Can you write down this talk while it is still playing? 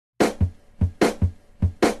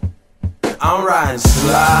I'm riding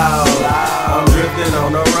slow, I'm drifting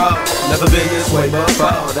on the road. Never been this way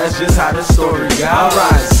before, that's just how the story goes. I'm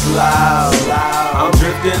riding slow, I'm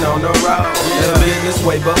drifting on the road. Never been this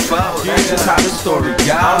way before, that's just how the story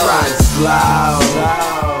goes. I'm riding slow,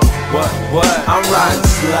 what? I'm riding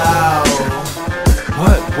slow,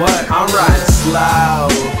 what? I'm riding slow.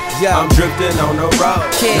 I'm drifting on the road.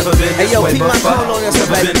 Never been this way before. Never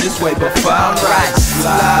been this way before. I'm riding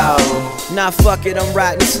slow. Nah, fuck it, I'm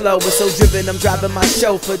riding slow. But so driven, I'm driving my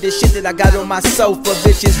chauffeur. This shit that I got on my sofa,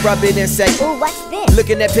 bitches rub it and say, ooh, what's this?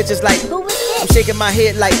 Looking at pictures like, who is this? I'm shaking my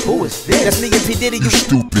head like, who is this? That's me and P. Diddy, you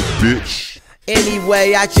stupid bitch.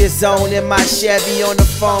 Anyway, I just zone in my Chevy on the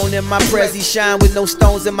phone, and my Prezi shine with no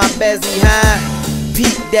stones in my bezzy, huh?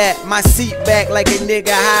 Peep that, my seat back like a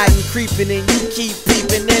nigga hiding, creeping, and you keep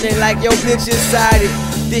peeping in it like your bitch inside it.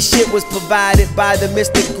 This shit was provided by the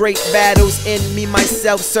Mr. Great Battles and me,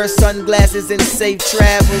 myself, sir, sunglasses and safe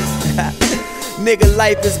travels. Nigga,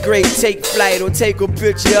 life is great, take flight or take a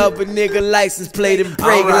picture of a nigga license plate and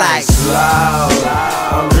break lights. Slow,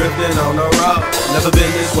 I'm drifting on the road. Never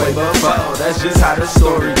been this way before, that's just how the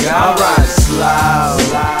story goes. I'm riding slow,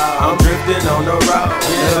 I'm drifting on the road.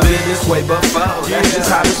 Never been this way before, that's just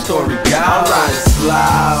how the story goes. I'm riding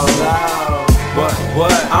slow,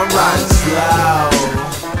 what? I'm riding slow,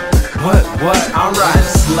 what? I'm riding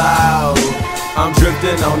slow. I'm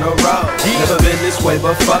drifting on the road. Never been this way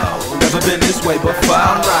before. Never been this way before.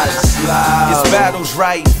 I'm riding slow. It's battles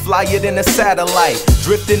right, flyer than a satellite.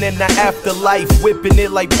 Drifting in the afterlife, whipping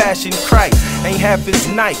it like Passion Christ. Ain't half as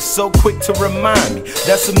nice, so quick to remind me.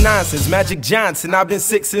 That's some nonsense, Magic Johnson. I've been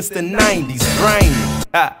sick since the 90s, grimy.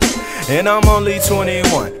 And I'm only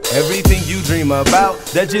 21. Everything you dream about,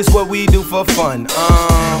 that's just what we do for fun.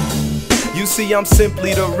 You see, I'm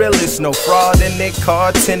simply the realest. No fraud in that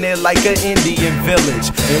car, tinted like an Indian village.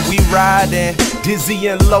 And we riding, dizzy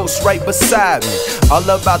and Los right beside me. All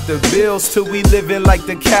about the bills till we living like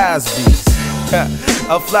the Cosbys.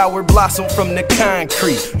 A flower blossom from the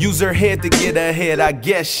concrete. Use her head to get ahead, I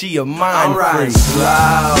guess she a mind I'm riding freak. slow,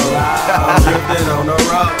 I'm drifting on the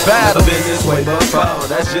road. Never been this way before,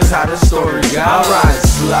 that's just how the story goes. I'm riding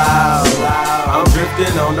slow, I'm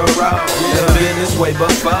drifting on the road. Never been this way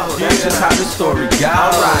before, that's just how the story goes.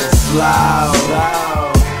 I'm riding slow,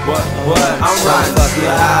 what? I'm riding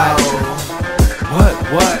slow.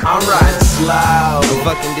 What? I'm riding slow.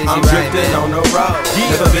 I'm drifting on the road.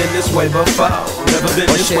 Never been this way before. Never been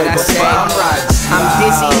this way before. I'm riding slow. I'm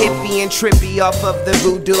dizzy, hippie, and trippy off of the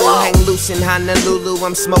voodoo. Hang loose in Honolulu.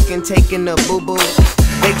 I'm smoking, taking a boo-boo.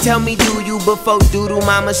 They tell me do you before doodle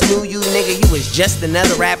mamas knew you, nigga. You was just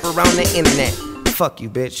another rapper on the internet. Fuck you,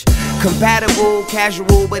 bitch. Compatible,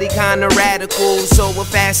 casual, but he kinda radical. So we're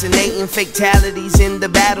fascinating fatalities in the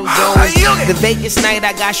battle zone. The Vegas night,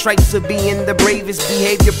 I got stripes for being the bravest.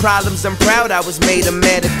 Behavior problems, I'm proud I was made a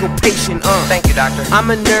medical patient. Thank you, doctor.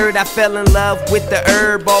 I'm a nerd, I fell in love with the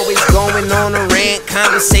herb. Always going on a rant,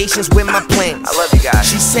 conversations with my plants. I love you guys.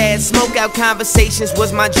 She said smoke out conversations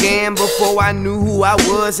was my jam. Before I knew who I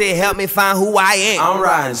was, it helped me find who I am. I'm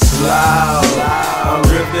riding slow, I'm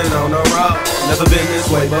drifting on the road. Never been this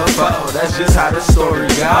way before, that's just how the story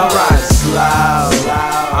goes. I'm riding slow,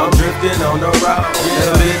 I'm drifting on the road.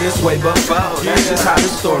 Never been this way before, that's just how the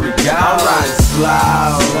story goes. I'm riding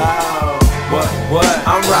slow, what?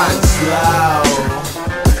 I'm riding slow,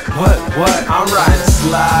 what? I'm riding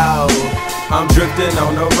slow. I'm drifting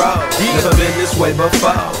on the road. Never been this way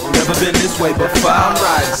before. Never been this way before. I'm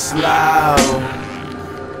riding slow.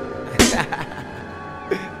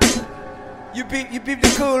 You peep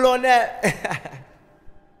the cool on that.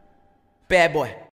 Bad boy.